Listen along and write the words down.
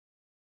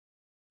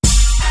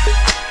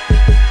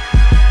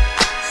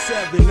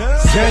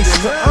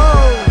Gangsta, oh.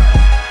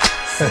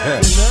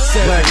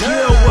 Like, you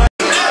know what?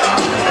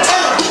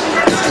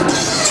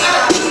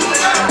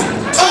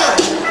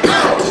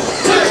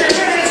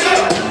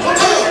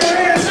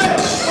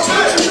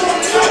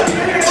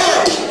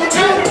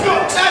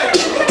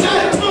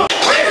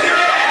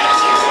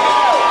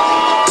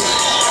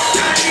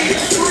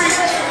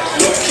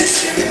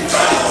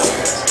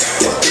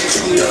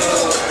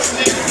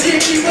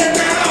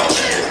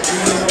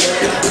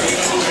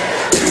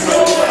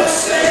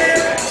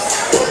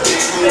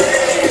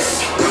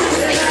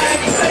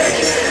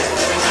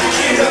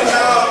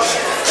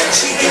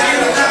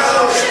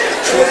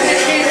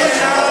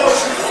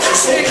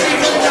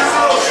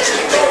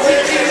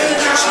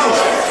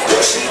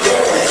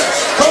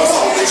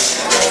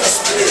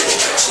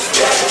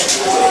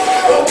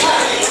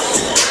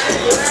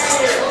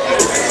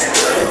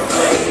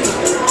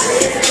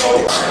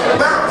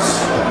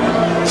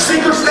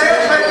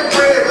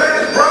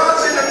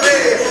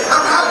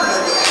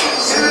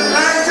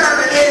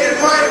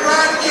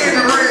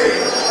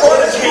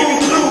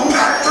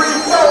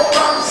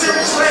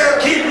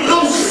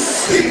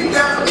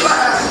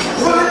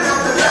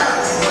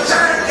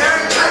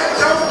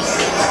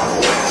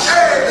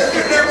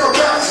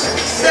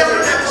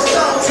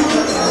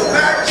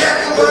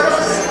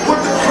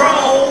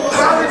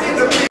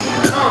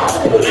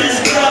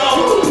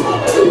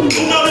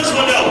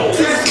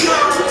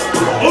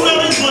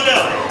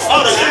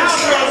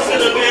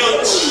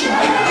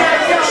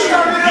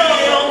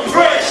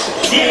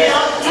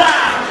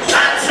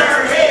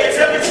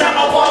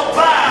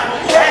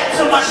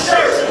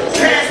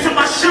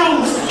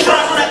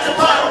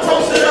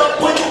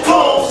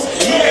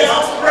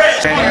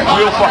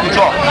 Real fucking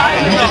talk.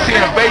 And you just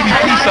seeing a baby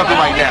piece of it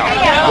right now.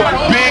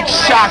 Big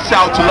shots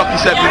out to Lucky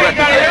 7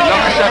 Records.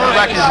 Lucky 7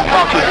 Records is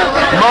about to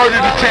murder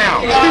the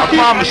town. I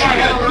promise you.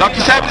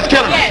 Lucky 7 is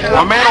killing him.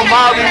 My man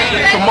O'Malley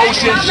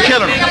Promotions is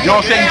killing him. You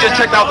know what I'm saying? You just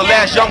checked out the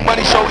last Young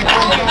Money show he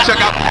threw.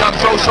 Check out the Young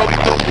Joe show he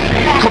threw.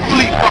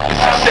 Complete fucking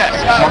success.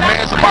 My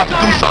man's about to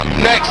do something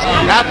next.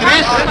 After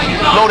this,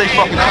 blow they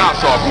fucking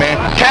tops off, man.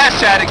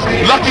 Cash Addicts,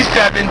 Lucky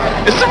 7,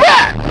 it's a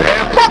wrap,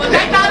 man. Fuck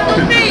that.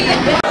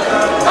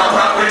 I'm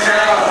hopping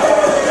out,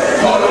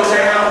 Polo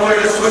down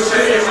with a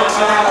switcher in my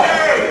mouth.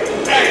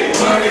 Hey,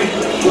 money,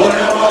 what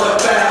I'm all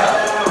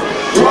about.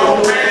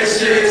 Grown man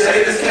shit,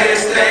 haters can't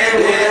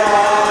stand it.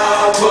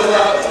 Pull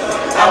up,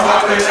 I'm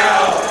hopping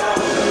out,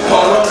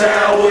 Polo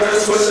down with a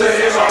switcher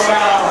in my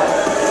mouth.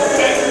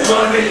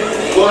 Money,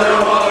 what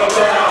I'm all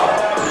about.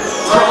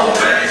 Grown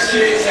man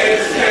shit,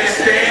 haters can't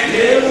stand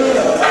it.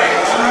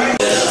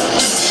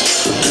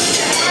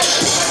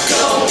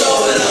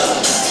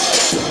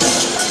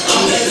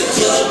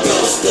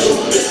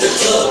 It's the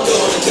club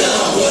going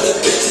down where the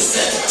bitches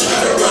at.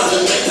 Turn around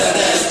and make that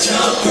ass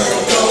jump. Girl,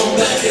 go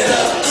back it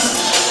up.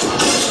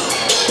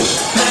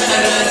 Back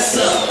that ass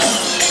up.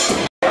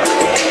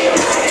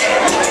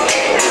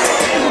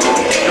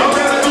 Y'all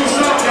gotta do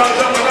something, y'all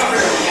jumping up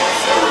here.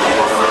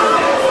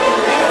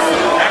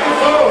 Act a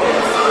fool.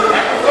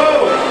 Act a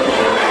fool.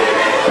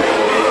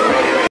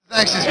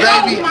 Anxious,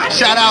 baby.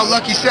 Shout out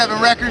Lucky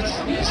 7 Records.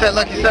 You said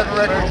Lucky 7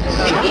 Records?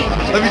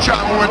 Let me try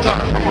one more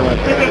time.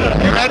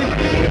 You ready?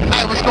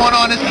 Hey, what's going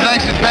on? This is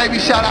Anxious, baby.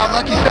 Shout out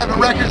Lucky 7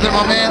 Records and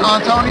my man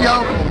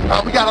Antonio.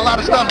 We got a lot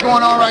of stuff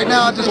going on right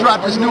now. I just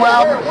dropped this new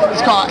album.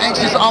 It's called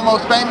Anxious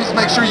Almost Famous.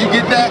 Make sure you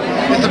get that.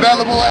 It's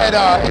available at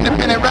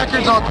Independent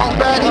Records on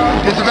Kofax.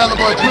 It's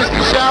available at Twist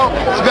and Shout.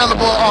 It's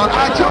available on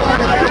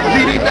iTunes,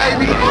 CD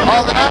Baby,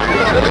 all of that.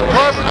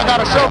 Plus, I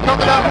got a show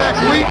coming up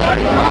next week.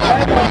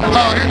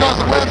 So here goes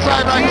the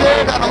website right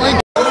there. Got a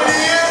link.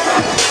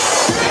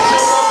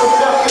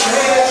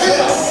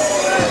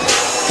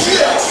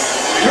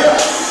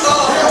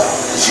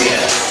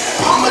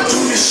 I'ma do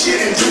this shit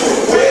and do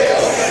it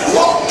well.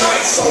 Long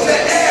nights on the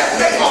app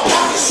make my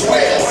pockets swell.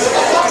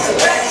 I like the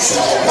back,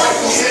 small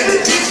rifles in the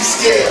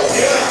digi-scale.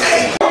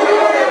 Hey.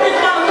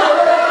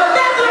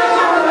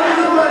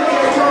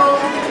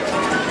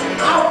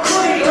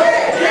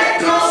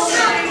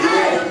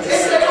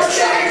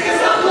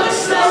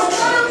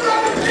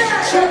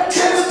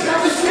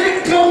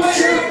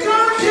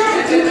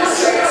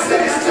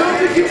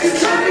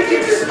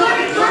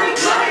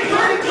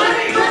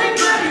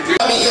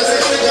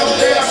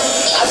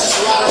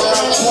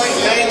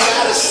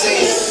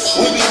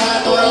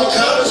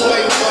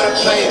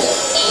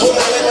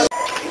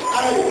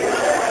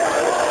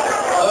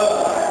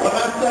 When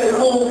I say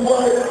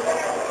moonwork,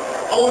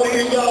 I want to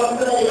hear y'all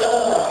say,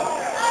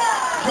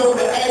 go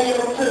the AM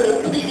to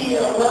the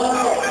PM,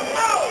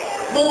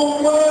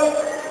 Moonwork,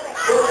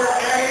 from the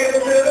AM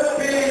to the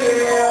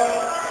PM.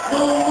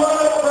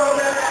 Moonwork from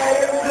the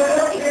AM to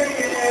the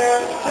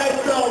PM. Take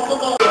some,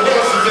 come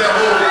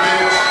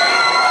on.